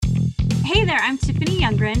Hey there, I'm Tiffany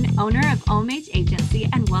Youngren, owner of OMH Agency,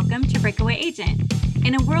 and welcome to Breakaway Agent.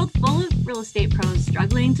 In a world full of real estate pros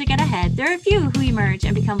struggling to get ahead, there are a few who emerge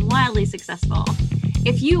and become wildly successful.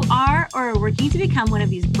 If you are or are working to become one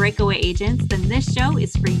of these breakaway agents, then this show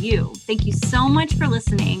is for you. Thank you so much for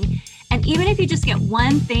listening. And even if you just get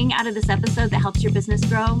one thing out of this episode that helps your business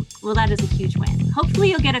grow, well, that is a huge win.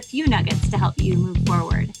 Hopefully you'll get a few nuggets to help you move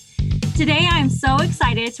forward. Today, I'm so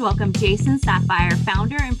excited to welcome Jason Saphire,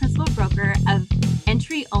 founder and principal broker of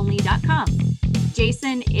entryonly.com.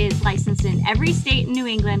 Jason is licensed in every state in New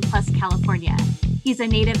England plus California. He's a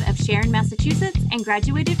native of Sharon, Massachusetts, and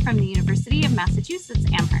graduated from the University of Massachusetts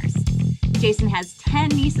Amherst. Jason has 10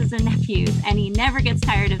 nieces and nephews, and he never gets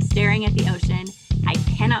tired of staring at the ocean. I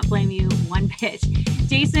cannot blame you one bit.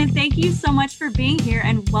 Jason, thank you so much for being here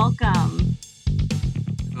and welcome.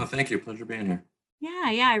 Oh, thank you. Pleasure being here.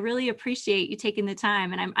 Yeah, I really appreciate you taking the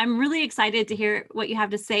time, and I'm really excited to hear what you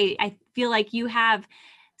have to say. I feel like you have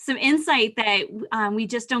some insight that we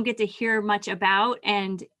just don't get to hear much about,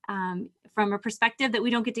 and from a perspective that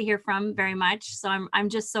we don't get to hear from very much. So I'm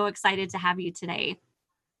just so excited to have you today.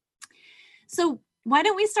 So why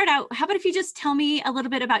don't we start out? How about if you just tell me a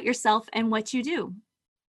little bit about yourself and what you do?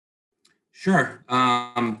 Sure.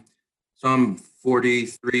 So I'm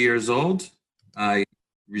 43 years old. I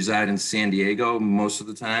reside in San Diego most of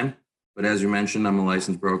the time, but as you mentioned, I'm a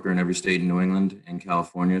licensed broker in every state in New England and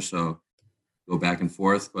California, so go back and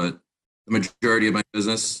forth. But the majority of my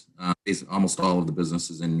business, almost all of the business,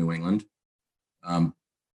 is in New England. I've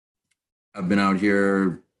been out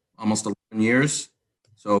here almost 11 years.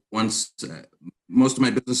 So most of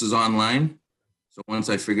my business is online. So once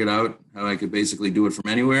I figured out how I could basically do it from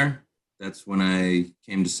anywhere, that's when I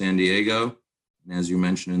came to San Diego. And as you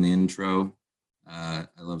mentioned in the intro, I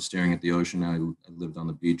love staring at the ocean. I lived on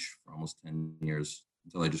the beach for almost 10 years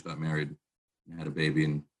until I just got married and had a baby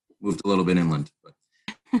and moved a little bit inland. But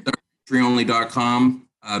entryonly.com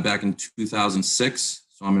back in 2006.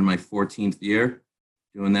 So I'm in my 14th year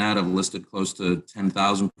doing that. I've listed close to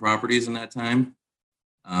 10,000 properties in that time.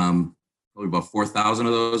 Probably about 4,000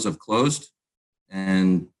 of those have closed,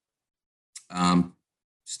 and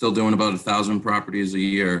still doing about 1,000 properties a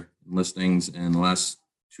year in listings. And the last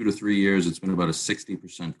 2 to 3 years, it's been about a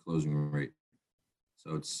 60% closing rate.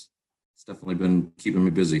 So it's definitely been keeping me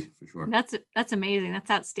busy for sure. That's amazing. That's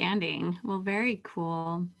outstanding. Well, very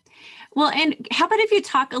cool. Well, and how about if you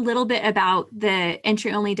talk a little bit about the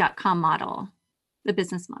entryonly.com model, the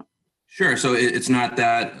business model? Sure. So it's not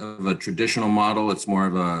that of a traditional model. It's more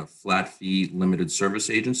of a flat fee limited service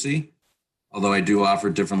agency, although I do offer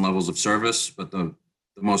different levels of service, but the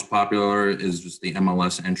most popular is just the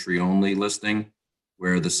MLS entry only listing,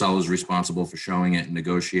 where the seller is responsible for showing it and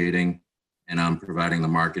negotiating, and I'm providing the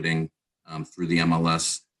marketing through the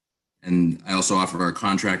MLS. And I also offer a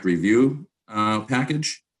contract review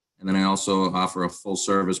package. And then I also offer a full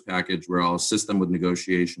service package where I'll assist them with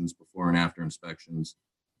negotiations before and after inspections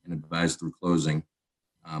and advise through closing.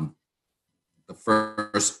 The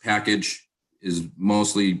first package is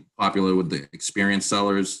mostly popular with the experienced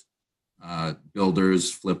sellers,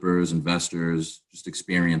 builders, flippers, investors, just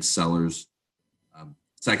experienced sellers.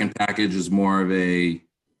 Second package is more of a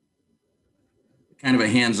kind of a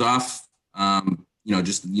hands-off,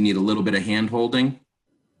 just you need a little bit of hand-holding.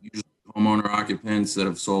 Usually homeowner occupants that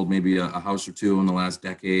have sold maybe a house or two in the last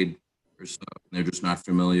decade or so, and they're just not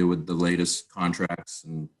familiar with the latest contracts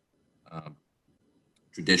and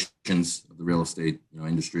traditions of the real estate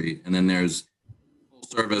industry. And then there's full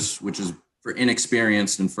service, which is for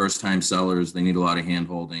inexperienced and first-time sellers. They need a lot of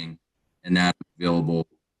hand-holding, and that's available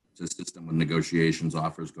to assist them with negotiations.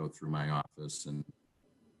 Offers go through my office, and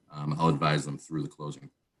I'll advise them through the closing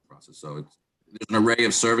process. So there's an array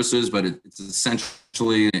of services, but it's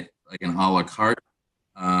essentially like an a la carte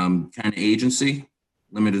kind of agency,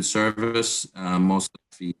 limited service, mostly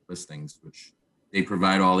fee listings, which they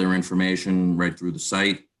provide all their information right through the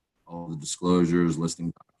site, all the disclosures,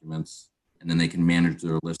 listing documents, and then they can manage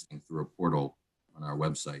their listing through a portal on our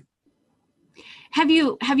website. Have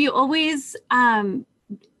you always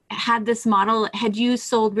had this model? Had you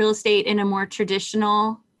sold real estate in a more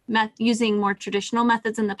traditional using more traditional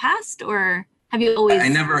methods in the past, or have you always? I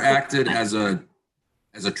never acted as a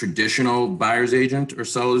traditional buyer's agent or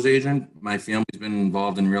seller's agent. My family's been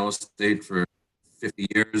involved in real estate for 50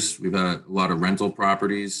 years. We've had a lot of rental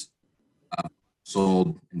properties,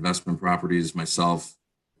 sold investment properties myself.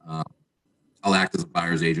 I'll act as a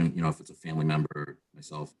buyer's agent, if it's a family member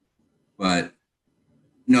myself. But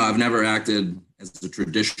no, I've never acted as a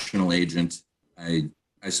traditional agent. I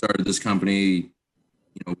started this company,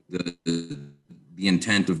 the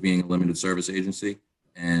intent of being a limited service agency,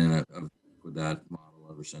 and I've with that model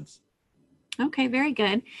ever since. Okay, very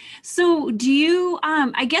good. So do you,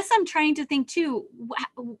 I guess I'm trying to think too,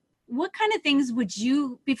 what kind of things would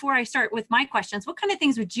you, before I start with my questions, what kind of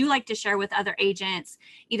things would you like to share with other agents,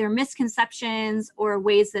 either misconceptions or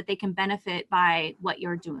ways that they can benefit by what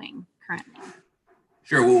you're doing currently?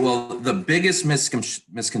 Sure. Well, the biggest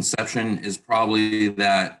misconception is probably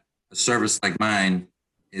that a service like mine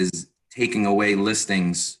is taking away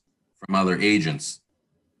listings from other agents.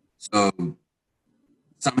 So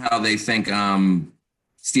somehow they think I'm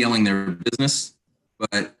stealing their business.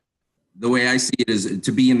 But the way I see it is,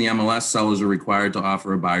 to be in the MLS, sellers are required to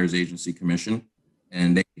offer a buyer's agency commission.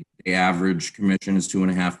 And they average commission is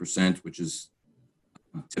 2.5%, which is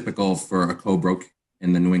typical for a co-broke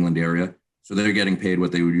in the New England area. So they're getting paid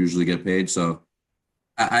what they would usually get paid. So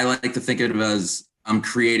I like to think of it as I'm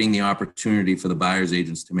creating the opportunity for the buyer's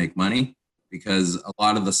agents to make money, because a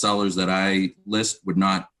lot of the sellers that I list would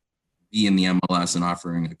not be in the MLS and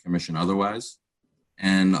offering a commission otherwise.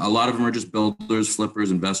 And a lot of them are just builders,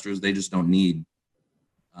 flippers, investors. They just don't need,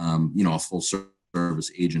 a full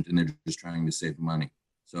service agent, and they're just trying to save money.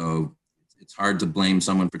 So it's hard to blame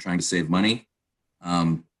someone for trying to save money.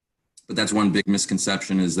 But that's one big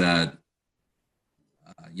misconception, is that,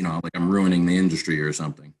 like I'm ruining the industry or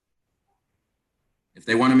something. If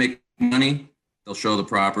they want to make money, they'll show the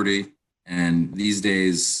property. And these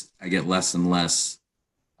days I get less and less,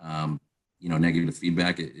 negative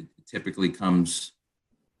feedback. It typically comes,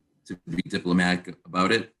 to be diplomatic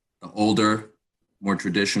about it, the older, more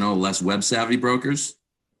traditional, less web savvy brokers.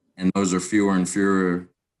 And those are fewer and fewer,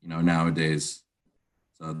 nowadays.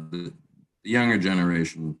 So the younger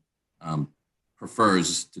generation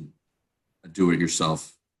prefers to a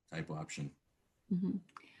do-it-yourself type option. Mm-hmm.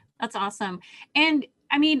 That's awesome. And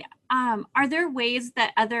I mean, are there ways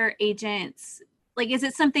that other agents, like, is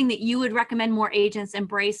it something that you would recommend more agents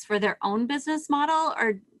embrace for their own business model,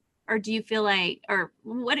 or do you feel like, or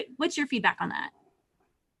what's your feedback on that?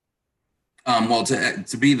 Well,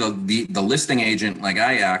 to be the listing agent like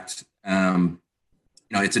I act,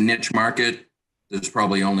 it's a niche market. There's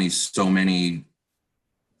probably only so many,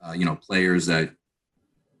 players that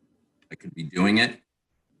could be doing it.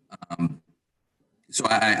 So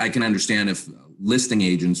I can understand if listing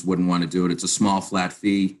agents wouldn't want to do it. It's a small flat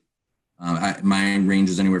fee. Mine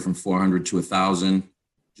ranges anywhere from 400 to 1,000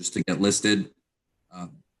 just to get listed.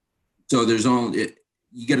 So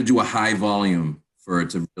you got to do a high volume for it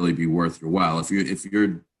to really be worth your while. If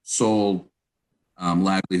your sole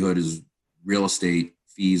livelihood is real estate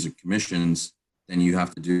fees or commissions, then you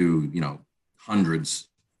have to do hundreds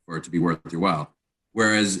for it to be worth your while.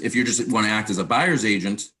 Whereas if you just want to act as a buyer's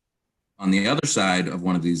agent on the other side of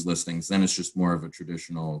one of these listings, then it's just more of a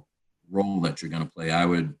traditional role that you're going to play.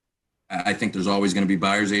 I think there's always going to be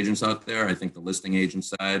buyer's agents out there. I think the listing agent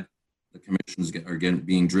side, the commissions are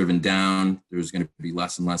being driven down. There's going to be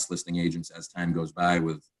less and less listing agents as time goes by,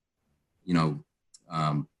 with,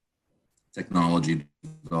 technology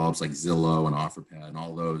develops, like Zillow and OfferPad and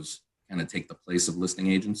all those kind of take the place of listing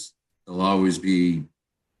agents. There'll always be,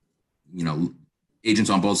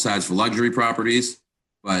 agents on both sides for luxury properties.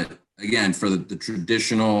 But again, for the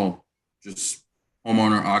traditional, just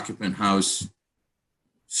homeowner occupant house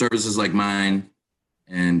services like mine,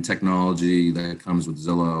 and technology that comes with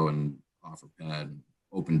Zillow and OfferPad and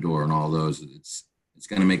Open Door and all those, it's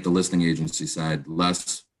going to make the listing agency side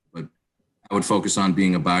less. But I would focus on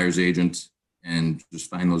being a buyer's agent and just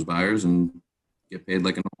find those buyers and get paid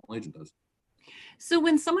like a normal agent does. So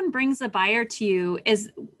when someone brings a buyer to you,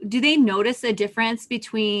 do they notice a difference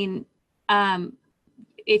between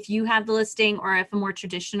if you have the listing or if a more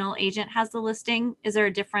traditional agent has the listing? Is there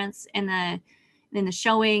a difference in the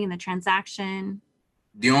showing and the transaction?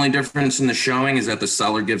 The only difference in the showing is that the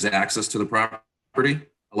seller gives access to the property.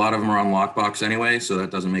 A lot of them are on lockbox anyway, so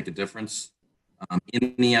that doesn't make a difference.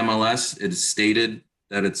 In the MLS, it is stated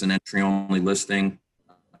that it's an entry-only listing,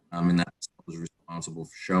 and that seller is responsible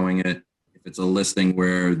for showing it. If it's a listing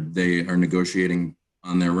where they are negotiating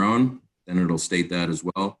on their own, then it'll state that as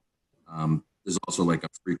well. There's also like a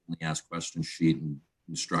frequently asked questions sheet and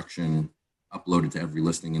instruction uploaded to every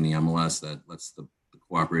listing in the MLS that lets the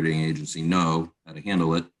cooperating agency know how to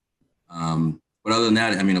handle it. But other than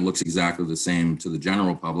that, I mean, it looks exactly the same to the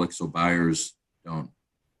general public, so buyers don't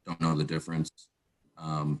know the difference.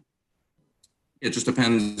 It just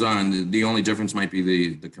depends on, the only difference might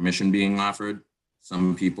be the commission being offered.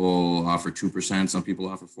 Some people offer 2%, some people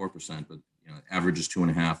offer 4%, but average is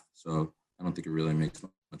 2.5%. So I don't think it really makes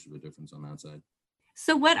much of a difference on that side.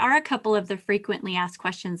 So what are a couple of the frequently asked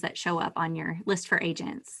questions that show up on your list for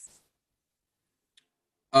agents?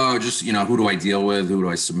 Oh, just, who do I deal with? Who do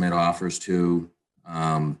I submit offers to?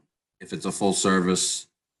 If it's a full service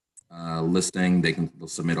listing, they'll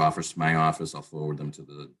submit offers to my office. I'll forward them to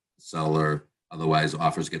the seller. Otherwise,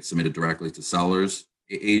 offers get submitted directly to sellers.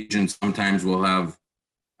 Agents sometimes will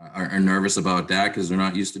are nervous about that because they're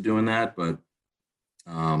not used to doing that. But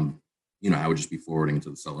I would just be forwarding it to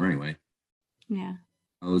the seller anyway. Yeah.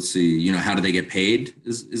 Let's see. How do they get paid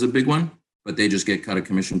is a big one, but they just get cut a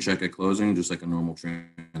commission check at closing, just like a normal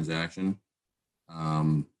transaction.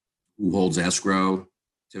 Who holds escrow?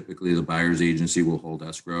 Typically, the buyer's agency will hold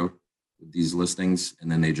escrow with these listings, and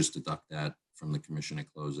then they just deduct that from the commission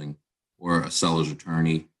at closing. Or a seller's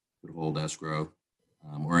attorney would hold escrow,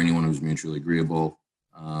 or anyone who's mutually agreeable.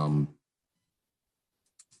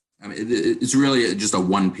 It's really just a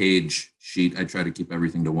one-page sheet. I try to keep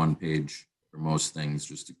everything to one page for most things,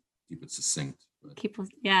 just to keep it succinct.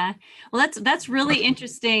 Yeah. Well, that's really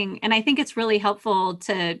interesting. And I think it's really helpful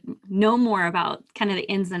to know more about kind of the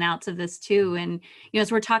ins and outs of this too. And,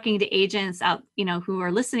 as we're talking to agents out, who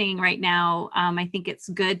are listening right now, I think it's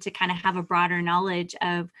good to kind of have a broader knowledge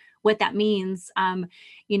of what that means. I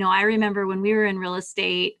remember when we were in real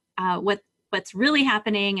estate, what's really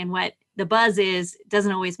happening and what the buzz is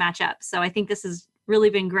doesn't always match up. So I think this has really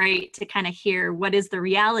been great to kind of hear what is the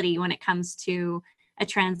reality when it comes to a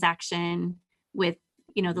transaction with,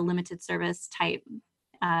 the limited service type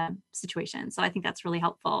situation. So I think that's really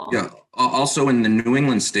helpful. Yeah. Also in the New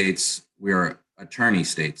England states, we are attorney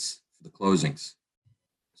states for the closings.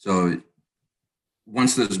 So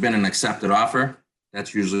once there's been an accepted offer,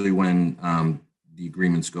 that's usually when the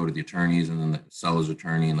agreements go to the attorneys, and then the seller's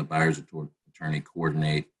attorney and the buyer's attorney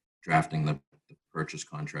coordinate drafting the purchase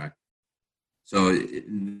contract. So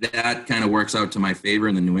that kind of works out to my favor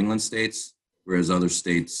in the New England states, whereas other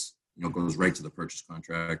states, goes right to the purchase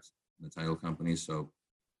contract and the title company. So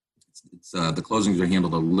it's the closings are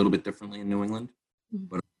handled a little bit differently in New England,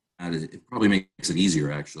 but it probably makes it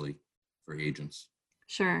easier actually for agents.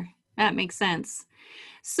 Sure. That makes sense.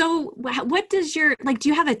 So what does do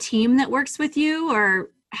you have a team that works with you, or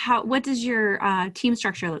what does your team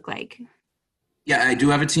structure look like? Yeah, I do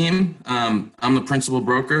have a team. I'm the principal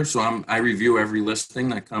broker, so I review every listing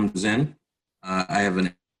that comes in. I have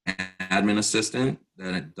an admin assistant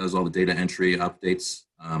that does all the data entry updates.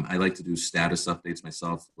 I like to do status updates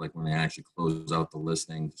myself, like when they actually close out the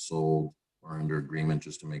listing, sold or under agreement,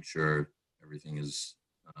 just to make sure everything is,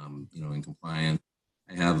 in compliance.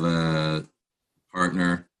 I have a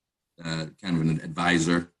partner, kind of an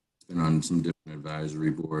advisor, been on some different advisory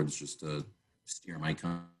boards just to steer my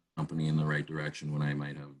company in the right direction when I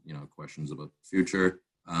might have, questions about the future.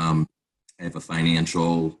 I have a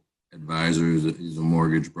financial advisor. He's a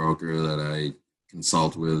mortgage broker that I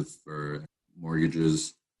consult with for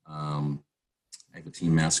mortgages. I have a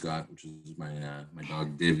team mascot, which is my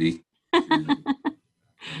dog Divvy,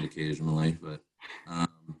 occasionally. But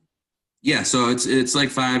so it's like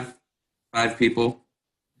five people,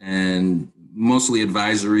 and mostly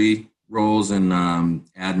advisory roles and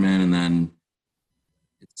admin, and then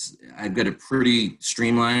I've got it pretty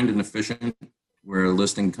streamlined and efficient. Where a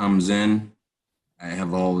listing comes in, I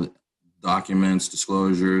have all the documents,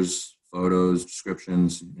 disclosures, photos,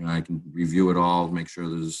 descriptions. I can review it all, make sure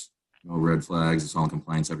there's no red flags, it's all in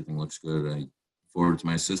compliance, everything looks good. I forward it to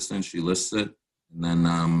my assistant, she lists it, and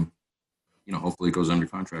then hopefully it goes under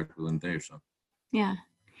contract within a day or so. Yeah.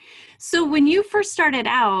 So when you first started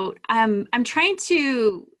out, I'm trying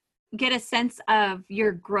to get a sense of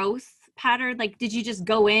your growth pattern. Like, did you just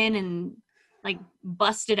go in and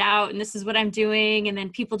bust it out and this is what I'm doing, and then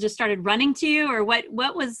people just started running to you, or what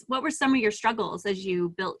were some of your struggles as you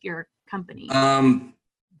built your company?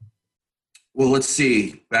 Well, let's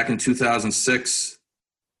see. Back in 2006,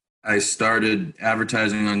 I started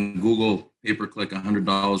advertising on Google pay-per-click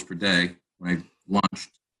 $100 per day when I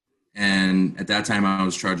launched. And at that time I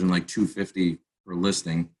was charging like $250 per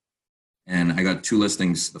listing, and I got 2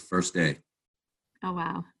 listings the first day. Oh,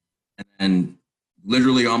 wow. And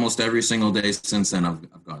literally almost every single day since then,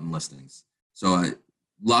 I've gotten listings. So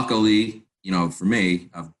luckily, for me,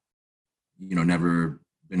 I've, never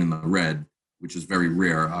been in the red, which is very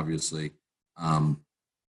rare, obviously.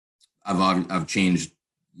 I've changed,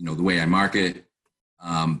 the way I market.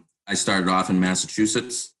 I started off in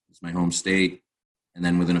Massachusetts. It's my home state. And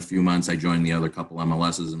then within a few months, I joined the other couple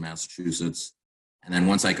MLSs in Massachusetts. And then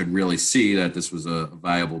once I could really see that this was a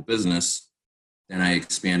viable business, then I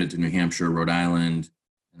expanded to New Hampshire, Rhode Island,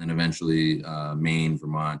 and then eventually Maine,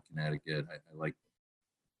 Vermont, Connecticut. I like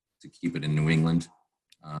to keep it in New England.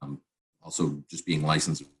 Also, just being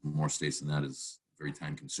licensed in more states than that is very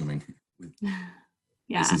time consuming with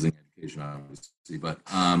licensing education, obviously. But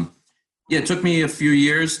it took me a few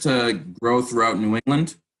years to grow throughout New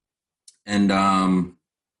England. And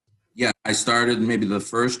Yeah, I started maybe the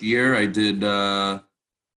first year I did, I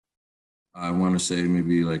want to say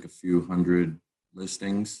maybe like a few hundred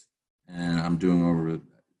listings. And I'm doing over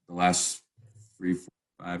the last 3, 4,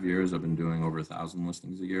 5 years, I've been doing over 1,000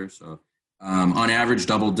 listings a year. So on average,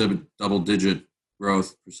 double digit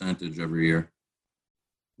growth percentage every year,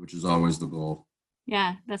 which is always the goal.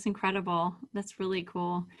 Yeah, that's incredible. That's really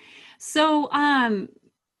cool. So,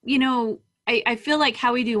 you know, I feel like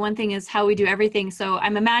how we do one thing is how we do everything. So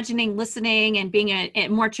I'm imagining listening and being a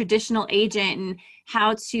more traditional agent and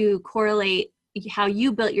how to correlate how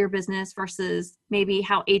you built your business versus maybe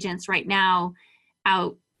how agents right now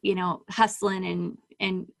out, hustling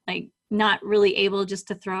and like not really able just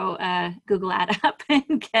to throw a Google ad up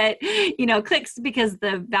and get, clicks because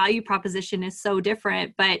the value proposition is so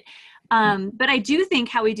different. But I do think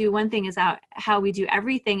how we do one thing is how we do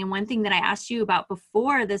everything. And one thing that I asked you about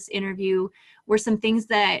before this interview were some things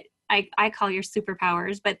that I call your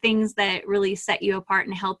superpowers, but things that really set you apart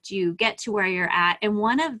and helped you get to where you're at. And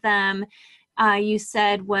one of them you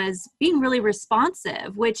said was being really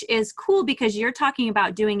responsive, which is cool because you're talking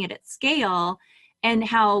about doing it at scale and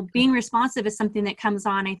how being responsive is something that comes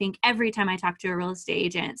on, I think, every time I talk to a real estate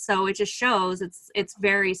agent. So it just shows it's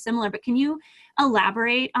very similar. But can you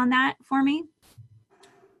elaborate on that for me?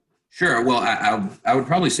 Sure. Well, I would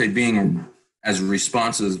probably say being as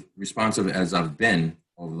responsive as I've been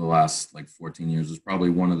over the last like 14 years is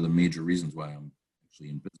probably one of the major reasons why I'm actually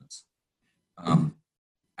in business. Um,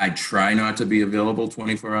 I try not to be available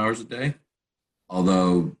 24 hours a day,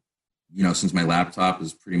 although, since my laptop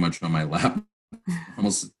is pretty much on my lap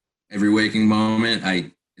almost every waking moment,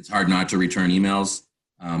 it's hard not to return emails.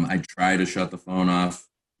 I try to shut the phone off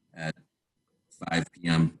at 5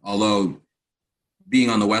 p.m. Although being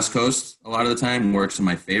on the West Coast a lot of the time works in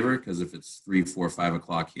my favor because if it's 3, 4, 5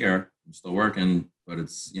 o'clock here, I'm still working, but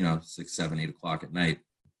it's 6, 7, 8 o'clock at night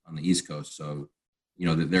on the East Coast. So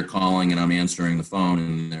they're calling and I'm answering the phone,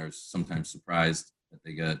 and they're sometimes surprised that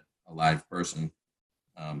they get a live person,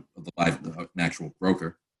 an actual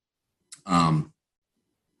broker.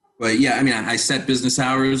 But yeah, I mean, I set business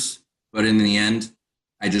hours, but in the end,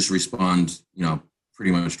 I just respond,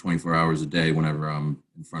 pretty much 24 hours a day whenever I'm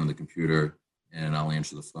in front of the computer, and I'll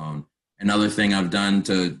answer the phone. Another thing I've done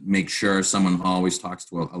to make sure someone always talks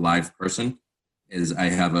to a live person is I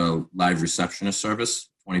have a live receptionist service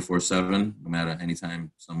 24/7. No matter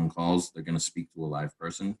anytime someone calls, they're going to speak to a live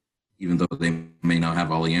person, even though they may not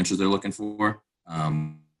have all the answers they're looking for.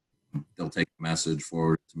 They'll take the message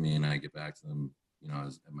forward to me, and I get back to them,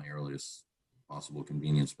 at my earliest possible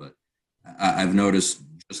convenience. But I've noticed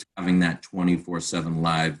just having that 24/7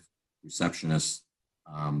 live receptionist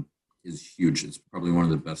is huge. It's probably one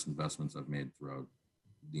of the best investments I've made throughout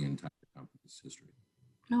the entire company's history.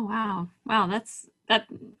 Oh, wow. Wow.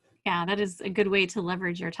 Yeah, that is a good way to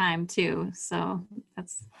leverage your time too. So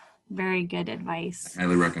that's very good advice. I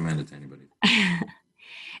highly recommend it to anybody.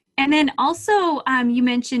 And then also, you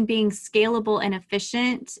mentioned being scalable and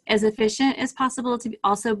efficient as possible to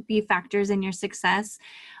also be factors in your success.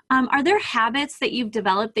 Are there habits that you've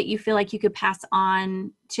developed that you feel like you could pass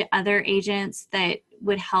on to other agents that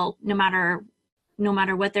would help no matter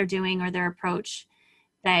what they're doing or their approach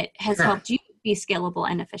that has Sure. helped you be scalable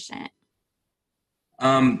and efficient?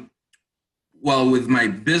 Well, with my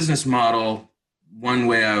business model, one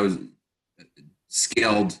way I was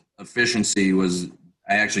scaled efficiency was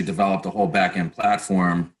I actually developed a whole back-end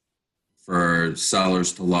platform for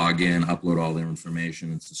sellers to log in, upload all their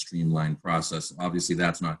information. It's a streamlined process. Obviously,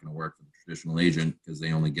 that's not going to work for the traditional agent because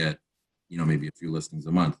they only get, maybe a few listings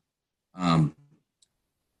a month. Um,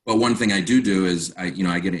 but one thing I do is I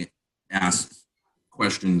get asked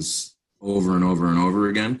questions over and over and over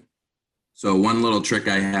again. So one little trick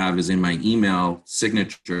I have is in my email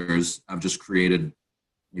signatures, I've just created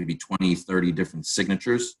maybe 20, 30 different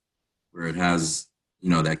signatures where it has,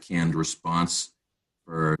 that canned response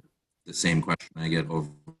for the same question I get over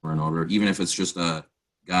and over. Even if it's just a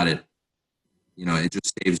got it, it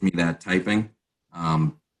just saves me that typing. I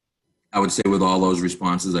would say with all those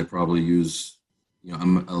responses, I probably use,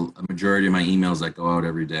 a majority of my emails that go out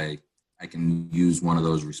every day, I can use one of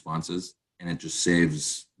those responses, and it just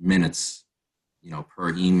saves minutes, per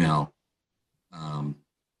email.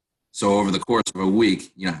 So over the course of a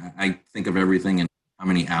week, I think of everything in how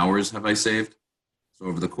many hours have I saved. So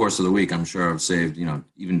over the course of the week, I'm sure I've saved,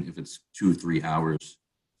 even if it's 2, 3 hours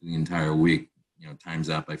the entire week, times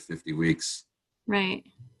that by 50 weeks, Right.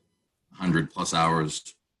 100 plus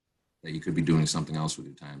hours that you could be doing something else with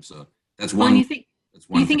your time. So that's Well, and one. you think That's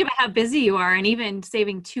one thing. about how busy you are, and even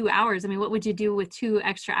saving 2 hours. I mean, what would you do with 2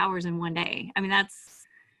 extra hours in one day? I mean,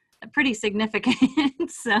 pretty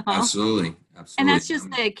significant. So, Absolutely. and Absolutely. that's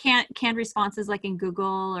just the canned responses like in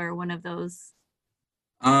Google or one of those.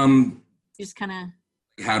 Um, You just kind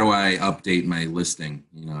of, how do I update my listing?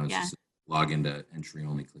 It's yeah, just log into entry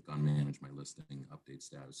only, click on manage my listing, update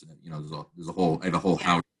status. There's a whole, I have a whole yeah.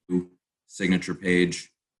 how to signature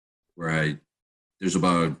page where there's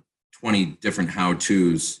about 20 different how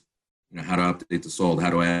to's, how to update the sold, how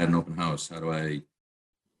do I add an open house, how do I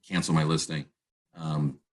cancel my listing.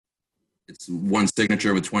 Um, it's one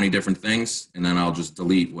signature with 20 different things, and then I'll just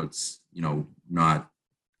delete what's, not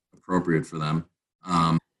appropriate for them.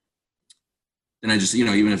 Then I just,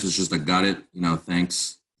 even if it's just a got it,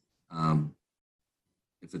 thanks. Um,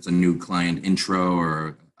 if it's a new client intro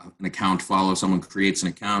or an account follow, someone creates an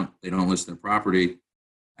account, they don't list their property,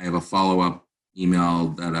 I have a follow-up email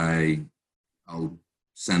that I'll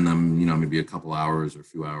send them, maybe a couple hours or a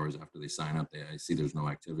few hours after they sign up. I see there's no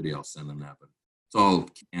activity, I'll send them that, but it's all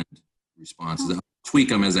canned responses. Oh, I'll tweak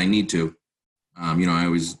them as I need to. I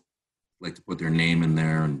always like to put their name in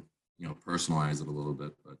there and, personalize it a little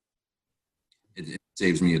bit, but it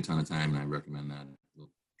saves me a ton of time, and I recommend that little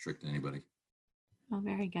trick to anybody. oh,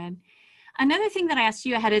 very good. Another thing that I asked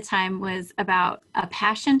you ahead of time was about a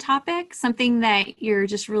passion topic, something that you're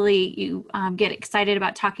just really, you get excited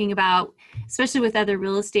about talking about, especially with other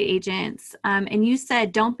real estate agents. And you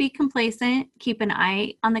said, don't be complacent, keep an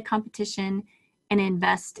eye on the competition, and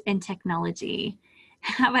invest in technology.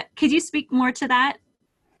 Could you speak more to that?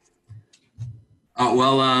 Oh,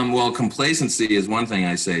 well, complacency is one thing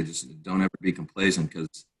I say. Just don't ever be complacent,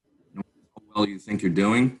 because no matter how well you think you're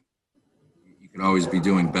doing, you could always be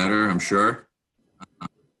doing better, I'm sure.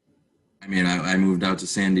 I moved out to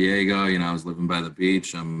San Diego. I was living by the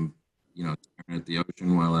beach. I'm, staring at the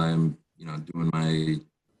ocean while I'm, doing my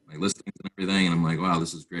listings and everything. And I'm like, wow,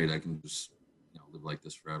 this is great. I can just, live like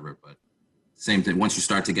this forever. But same thing. Once you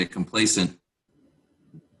start to get complacent,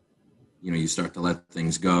 you start to let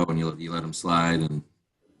things go, and you let them slide, and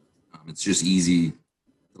it's just easy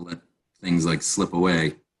to let things like slip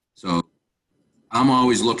away. So I'm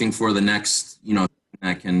always looking for the next,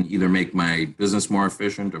 that can either make my business more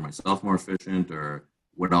efficient or myself more efficient, or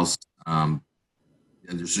what else.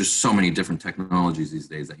 There's just so many different technologies these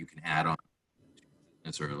days that you can add on.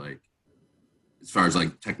 It's sort of like, as far as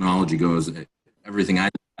like technology goes, everything I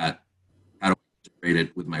do at, how do I integrate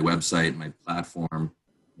it with my website, my platform,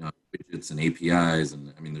 widgets and APIs,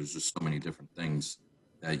 and there's just so many different things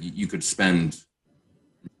that you could spend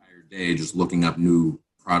an entire day just looking up new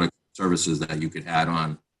products and services that you could add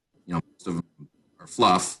on. Most of them are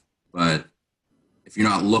fluff, but if you're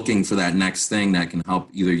not looking for that next thing that can help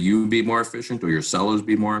either you be more efficient or your sellers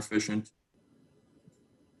be more efficient,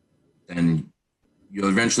 then you're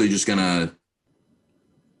eventually just gonna,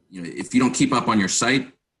 if you don't keep up on your site,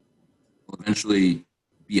 you'll eventually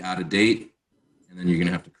be out of date, and then you're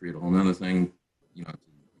gonna have to create a whole nother thing, to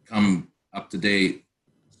become up to date.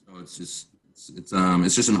 So it's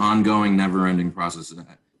just an ongoing, never-ending process. I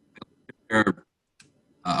compare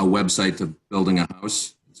a website to building a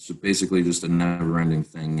house. It's basically just a never-ending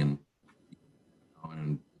thing, and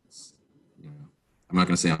it's, I'm not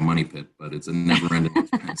going to say a money pit, but it's a never-ending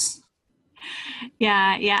expense.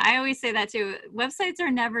 Yeah. I always say that too. Websites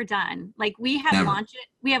are never done. Like we have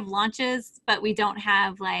launches, but we don't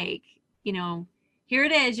have like, here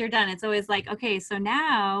it is, you're done. It's always like, okay, so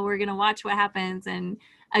now we're going to watch what happens and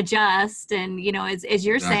adjust. And, as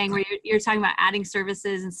you're saying, where you're talking about adding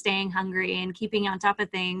services and staying hungry and keeping on top of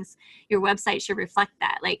things, your website should reflect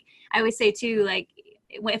that. Like I always say too, like,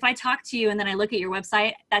 if I talk to you and then I look at your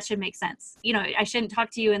website, that should make sense. I shouldn't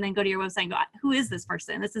talk to you and then go to your website and go, who is this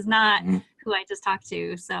person? This is not who I just talked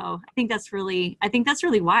to. So I think that's really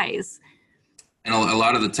wise. And a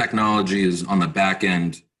lot of the technology is on the back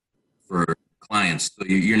end for clients. So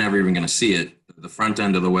you're never even going to see it. The front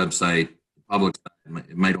end of the website, the public side,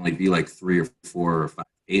 it might only be like 3 or 4 or 5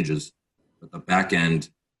 pages, but the back end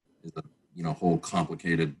is a whole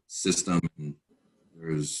complicated system, and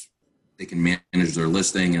they can manage their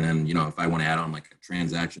listing. And then, if I want to add on like a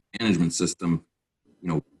transaction management system,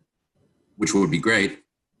 which would be great,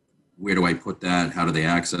 where do I put that? How do they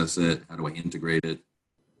access it? How do I integrate it?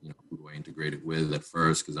 Who do I integrate it with at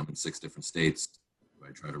first? Because I'm in 6 different states. Do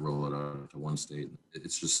I try to roll it out to one state?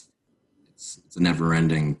 It's a never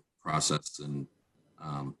ending process. And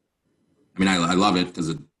I love it because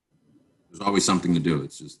there's always something to do.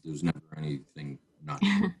 It's just, there's never anything not.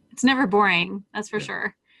 It's never boring. That's for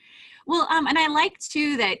sure. Well, and I like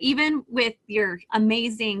too that even with your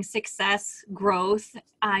amazing success growth,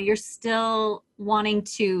 you're still wanting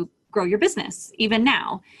to grow your business even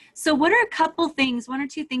now. So what are a couple things, 1 or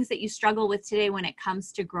 2 things that you struggle with today when it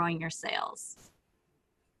comes to growing your sales?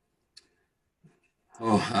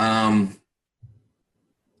 Oh,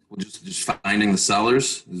 well, just finding the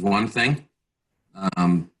sellers is one thing. I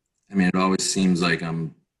mean, it always seems like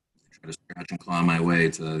I'm trying to scratch and claw my way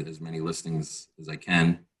to as many listings as I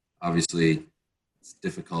can. Obviously, it's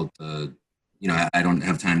difficult. I don't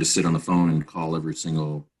have time to sit on the phone and call every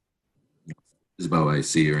single ISBO I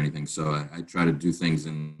see or anything. So I try to do things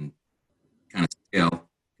in kind of scale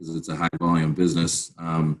because it's a high volume business.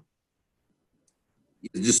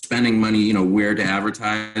 Just spending money, where to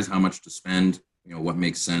advertise, how much to spend, what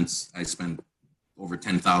makes sense. I spent over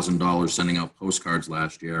 $10,000 sending out postcards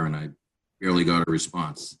last year, and I barely got a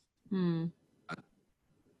response. Hmm.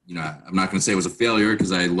 I'm not going to say it was a failure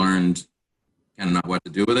because I learned kind of not what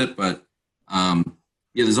to do with it, but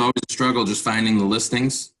there's always a struggle just finding the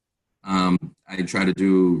listings. I try to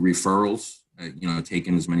do referrals, take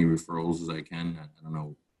in as many referrals as I can. I don't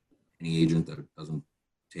know any agent that doesn't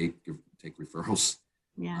take referrals.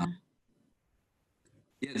 Yeah.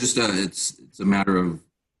 Just it's a matter of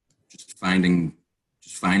just finding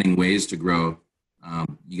ways to grow.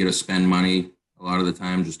 You got to spend money a lot of the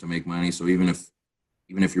time just to make money. So even if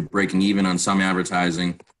you're breaking even on some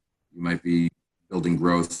advertising, you might be building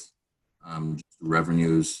growth, just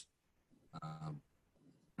revenues.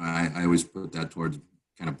 I always put that towards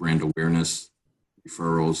kind of brand awareness,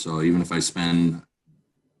 referrals. So even if I spend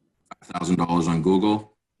 $5,000 on Google,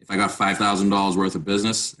 if I got $5,000 worth of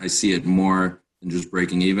business, I see it more than just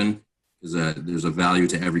breaking even, because there's a value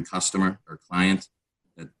to every customer or client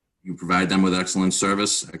that you provide them with excellent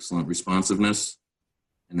service, excellent responsiveness,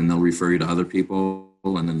 and then they'll refer you to other people,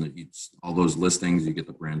 and then all those listings, you get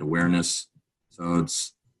the brand awareness. So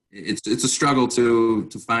it's a struggle to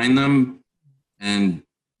find them and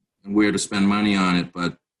where to spend money on it,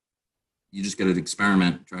 but you just got to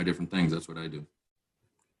experiment, try different things. That's what I do.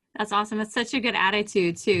 That's awesome. That's such a good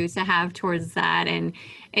attitude too to have towards that. And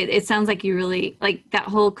it sounds like you really like that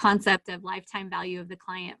whole concept of lifetime value of the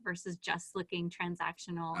client versus just looking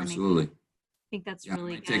transactional. Absolutely. I think that's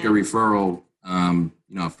really good. Take a referral, for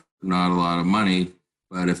not a lot of money,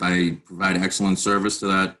 but if I provide excellent service to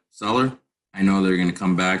that seller, I know they're going to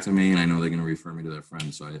come back to me, and I know they're going to refer me to their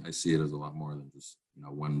friends. So I see it as a lot more than just,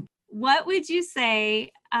 one. What would you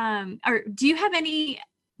say, or do you have any,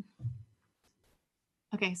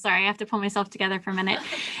 okay, sorry, I have to pull myself together for a minute.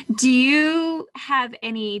 Do you have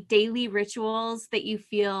any daily rituals that you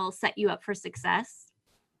feel set you up for success?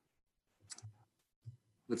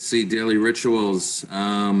 Let's see, daily rituals.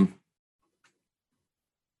 Not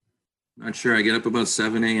sure. I get up about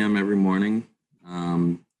 7 a.m. every morning.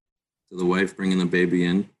 To the wife bringing the baby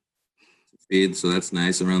in to feed, so that's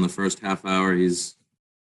nice. Around the first half hour, he's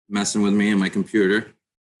messing with me and my computer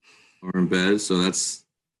or in bed, so that's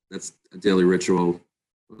a daily ritual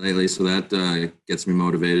lately. So that gets me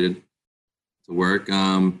motivated to work.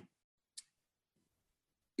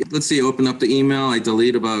 Let's see. Open up the email. I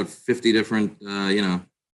delete about 50 different,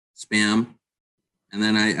 spam, and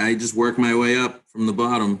then I just work my way up from the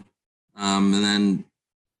bottom, and then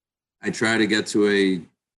I try to get to a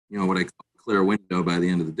what I call a clear window by the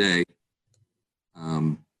end of the day,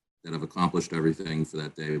 that I've accomplished everything for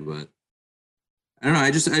that day. But I don't know.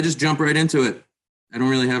 I just jump right into it. I don't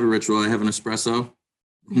really have a ritual. I have an espresso.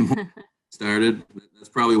 Started. That's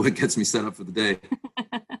probably what gets me set up for the day.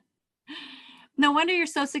 No wonder you're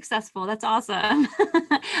so successful. That's awesome.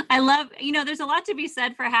 I love, there's a lot to be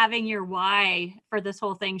said for having your why for this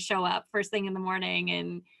whole thing show up first thing in the morning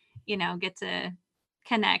and, get to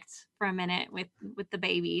connect for a minute with the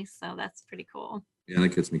baby. So that's pretty cool. Yeah,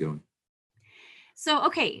 that gets me going. So,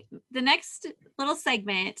 okay, the next little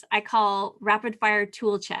segment I call rapid fire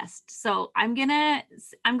tool chest. So I'm going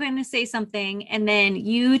to say something and then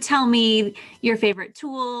you tell me your favorite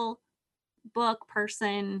tool, book,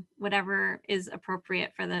 person, whatever is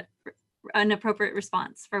appropriate for an appropriate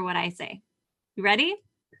response for what I say. You ready?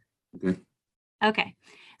 Okay.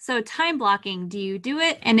 So time blocking, do you do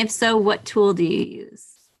it? And if so, what tool do you use?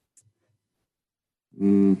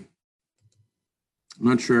 I'm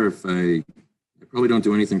not sure if I probably don't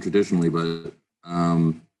do anything traditionally, but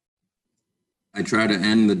I try to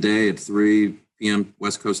end the day at 3 p.m.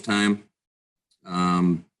 West Coast time.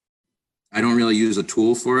 I don't really use a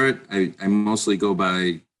tool for it. I mostly go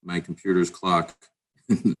by my computer's clock.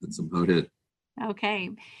 That's about it. Okay.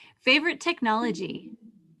 Favorite technology?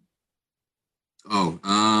 Oh,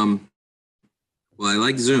 well, I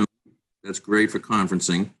like Zoom. That's great for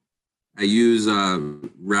conferencing. I use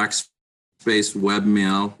Rackspace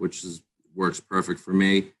Webmail, which works perfect for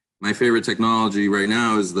me. My favorite technology right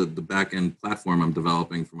now is the back-end platform I'm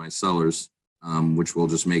developing for my sellers, which will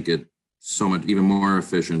just make it so much even more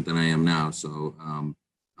efficient than I am now. So I'm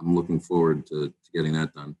looking forward to getting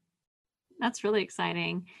that done. That's really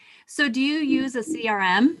exciting. So do you use a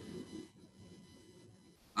CRM?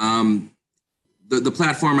 Um, the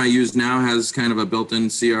platform I use now has kind of a built-in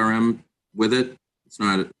CRM with it. It's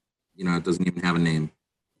not, it doesn't even have a name.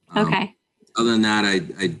 Okay. Other than that, I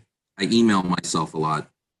email myself a lot.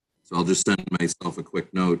 So I'll just send myself a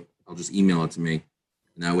quick note. I'll just email it to me.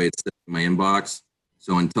 And that way it's sitting in my inbox.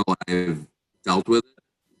 So until I've dealt with it,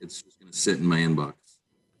 it's just going to sit in my inbox.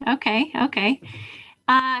 Okay. Okay.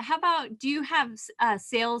 How about, do you have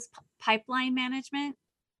sales pipeline management?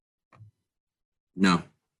 No.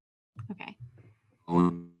 Okay. All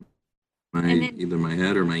in either my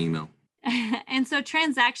head or my email. And so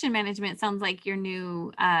transaction management sounds like your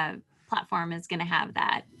new platform is going to have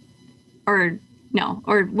that. Or no,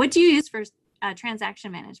 or what do you use for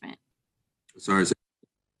transaction management? Sorry.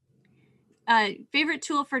 Favorite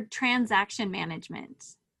tool for transaction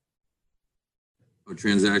management? Oh,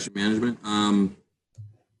 transaction management.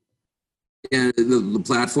 Yeah, the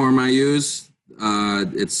platform I use,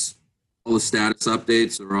 it's all the status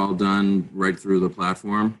updates are all done right through the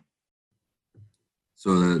platform.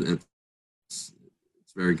 So that it's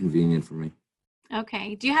very convenient for me.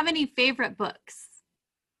 Okay. Do you have any favorite books?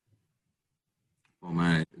 Oh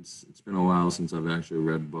my, it's been a while since I've actually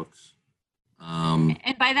read books. And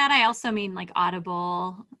by that, I also mean like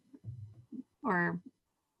Audible or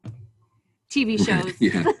TV shows. Right,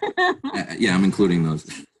 yeah. Yeah, I'm including those.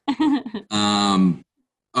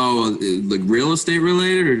 Like real estate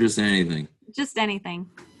related or just anything? Just anything.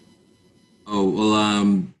 Oh,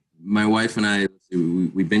 well, my wife and I,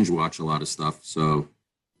 we binge watch a lot of stuff. So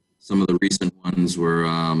some of the recent ones were,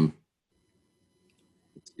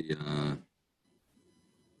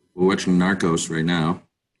 we're watching Narcos right now.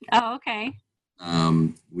 Oh, okay.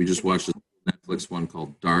 We just watched a Netflix one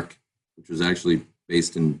called Dark, which was actually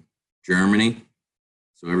based in Germany.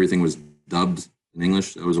 So everything was dubbed in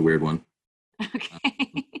English. That was a weird one.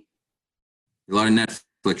 Okay. A lot of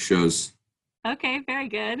Netflix shows. Okay, very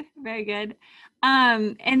good. Very good.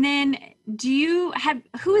 And then who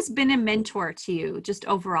has been a mentor to you just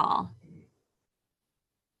overall?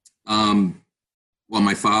 Well,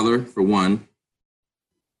 my father, for one.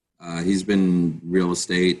 He's been in real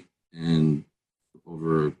estate and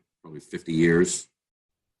over probably 50 years.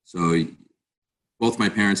 So both my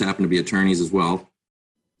parents happen to be attorneys as well.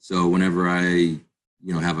 So whenever I,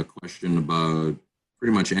 have a question about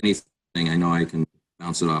pretty much anything, I know I can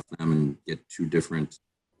bounce it off them and get two different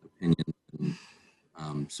opinions and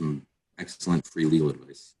some excellent free legal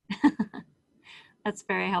advice. That's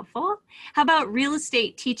very helpful. How about real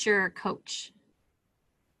estate teacher or coach?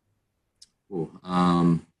 Cool.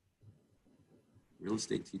 Real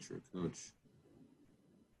estate teacher or coach.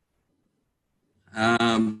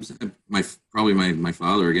 My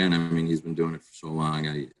father again. I mean, he's been doing it for so long.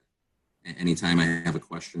 Anytime I have a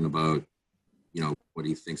question about, what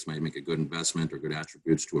he thinks might make a good investment or good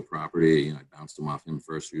attributes to a property, I bounce them off him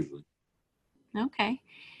first usually. Okay.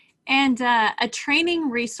 And a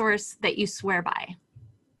training resource that you swear by?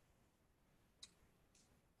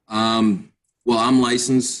 Well, I'm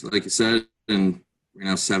licensed, like I said, in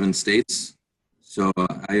 7 states. So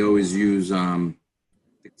I always use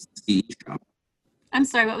CE Shop. I'm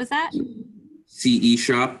sorry, what was that? CE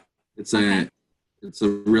Shop. It's a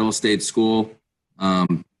real estate school. I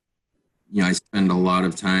spend a lot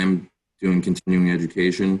of time doing continuing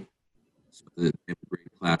education. So they have a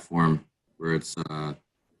great platform where it's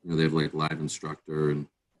they have like live instructor, and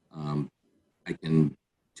I can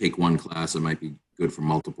take one class that might be good for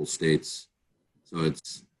multiple states. So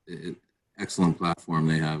it's excellent platform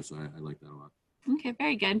they have. So I like that a lot. Okay,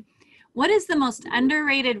 very good. What is the most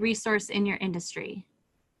underrated resource in your industry?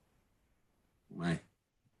 I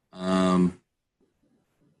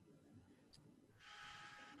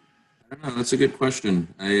don't know. That's a good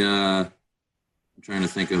question. I'm trying to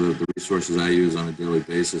think of the resources I use on a daily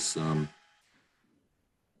basis. I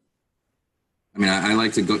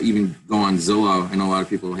like to go on Zillow. I know a lot of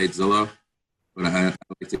people hate Zillow, but I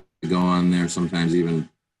like to go on there sometimes even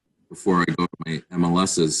before I go to my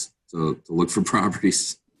MLSs to look for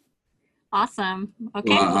properties. Awesome.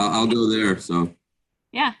 Okay. Well, I'll go there. So.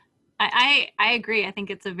 Yeah, I agree. I think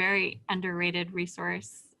it's a very underrated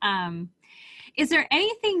resource. Is there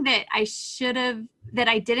anything that I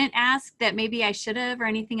didn't ask that maybe I should have, or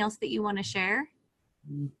anything else that you want to share?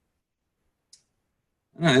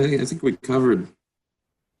 I think we covered.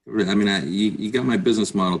 You got my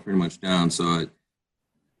business model pretty much down. So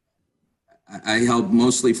I help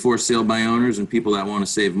mostly for sale by owners and people that want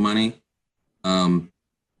to save money.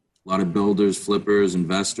 A lot of builders, flippers,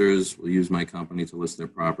 investors will use my company to list their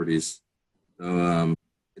properties. So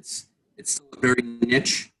it's still a very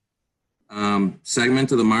niche.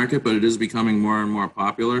 segment of the market, but it is becoming more and more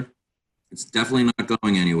popular. It's definitely not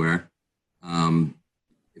going anywhere.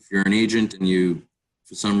 If you're an agent and you,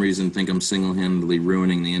 for some reason, think I'm single-handedly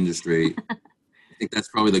ruining the industry, I think that's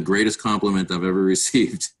probably the greatest compliment I've ever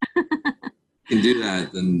received. If you can do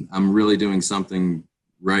that, then I'm really doing something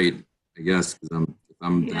right, I guess, because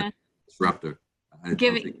I'm that disruptor. I'll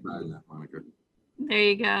take pride in that moniker. There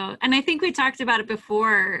you go. And I think we talked about it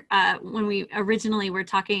before when we originally were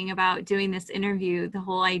talking about doing this interview, the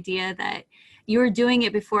whole idea that you were doing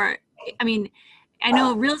it before. I mean, I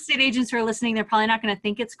know real estate agents who are listening, they're probably not going to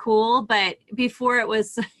think it's cool, but before it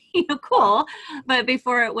was, cool, but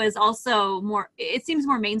before it was also more, it seems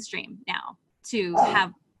more mainstream now to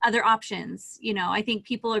have other options. I think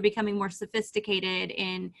people are becoming more sophisticated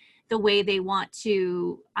in the way they want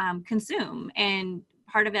to consume. And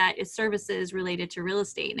part of that is services related to real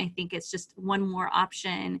estate. And I think it's just one more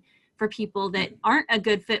option for people that aren't a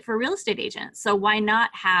good fit for real estate agents. So why not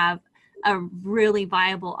have a really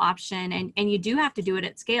viable option? And you do have to do it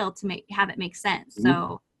at scale to have it make sense.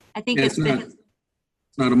 So I think it's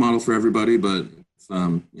not a model for everybody, but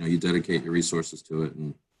if, you dedicate your resources to it.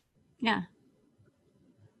 And yeah.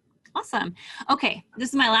 Awesome. Okay. This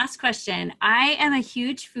is my last question. I am a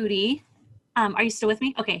huge foodie. Are you still with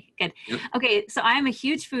me? Okay, good. Yep. Okay, so I am a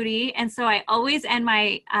huge foodie, and so I always end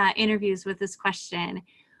my interviews with this question.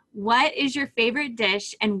 What is your favorite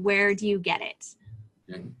dish, and where do you get it?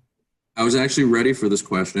 Okay. I was actually ready for this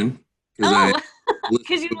question because I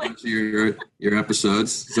listened to a bunch of your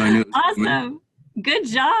episodes, so I knew it was awesome. Coming. Good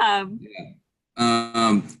job.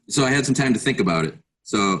 Yeah. So I had some time to think about it.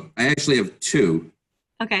 So I actually have two.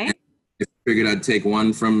 Okay. I figured I'd take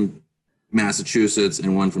one from Massachusetts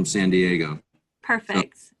and one from San Diego.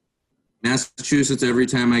 Perfect. So, Massachusetts, every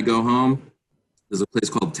time I go home, there's a place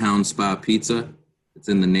called Town Spa Pizza. It's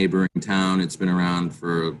in the neighboring town. It's been around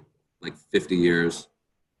for like 50 years.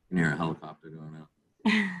 You can hear a helicopter going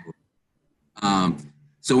out.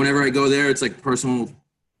 So whenever I go there, it's like personal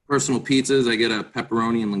pizzas. I get a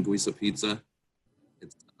pepperoni and linguiça pizza.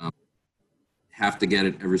 It's have to get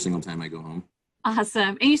it every single time I go home.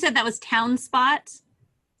 Awesome. And you said that was Town Spot?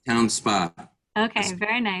 Town Spa. Okay,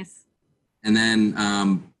 very nice. And then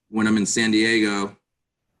when I'm in San Diego,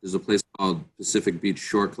 there's a place called Pacific Beach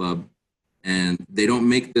Shore Club, and they don't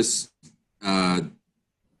make this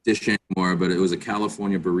dish anymore, but it was a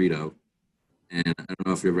California burrito. And I don't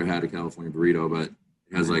know if you ever had a California burrito, but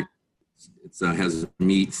it has has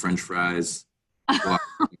meat, French fries,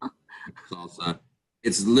 salsa.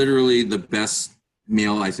 It's literally the best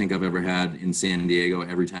meal I think I've ever had in San Diego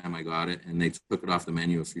every time I got it, and they took it off the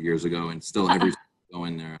menu a few years ago, and still every time I go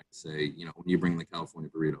in there I say, when you bring the California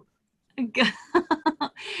burrito.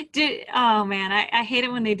 Oh man, I hate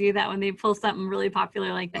it when they do that, when they pull something really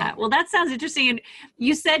popular like that. Well, that sounds interesting. And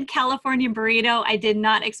you said California burrito. I did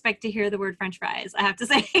not expect to hear the word French fries, I have to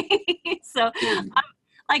say. So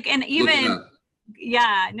and even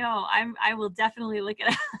I will definitely look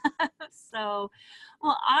it up. So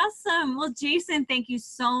well, awesome. Well, Jason, thank you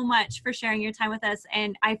so much for sharing your time with us.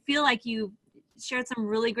 And I feel like you shared some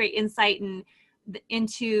really great insight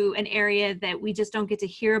into an area that we just don't get to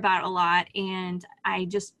hear about a lot. And I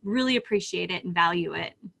just really appreciate it and value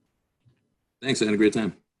it. Thanks. I had a great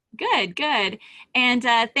time. Good. And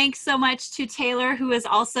thanks so much to Taylor, who is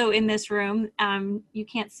also in this room. You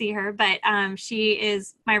can't see her, but she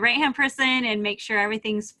is my right-hand person and make sure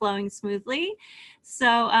everything's flowing smoothly.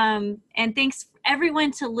 So, and thanks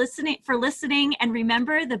everyone for listening. And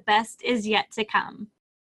remember, the best is yet to come.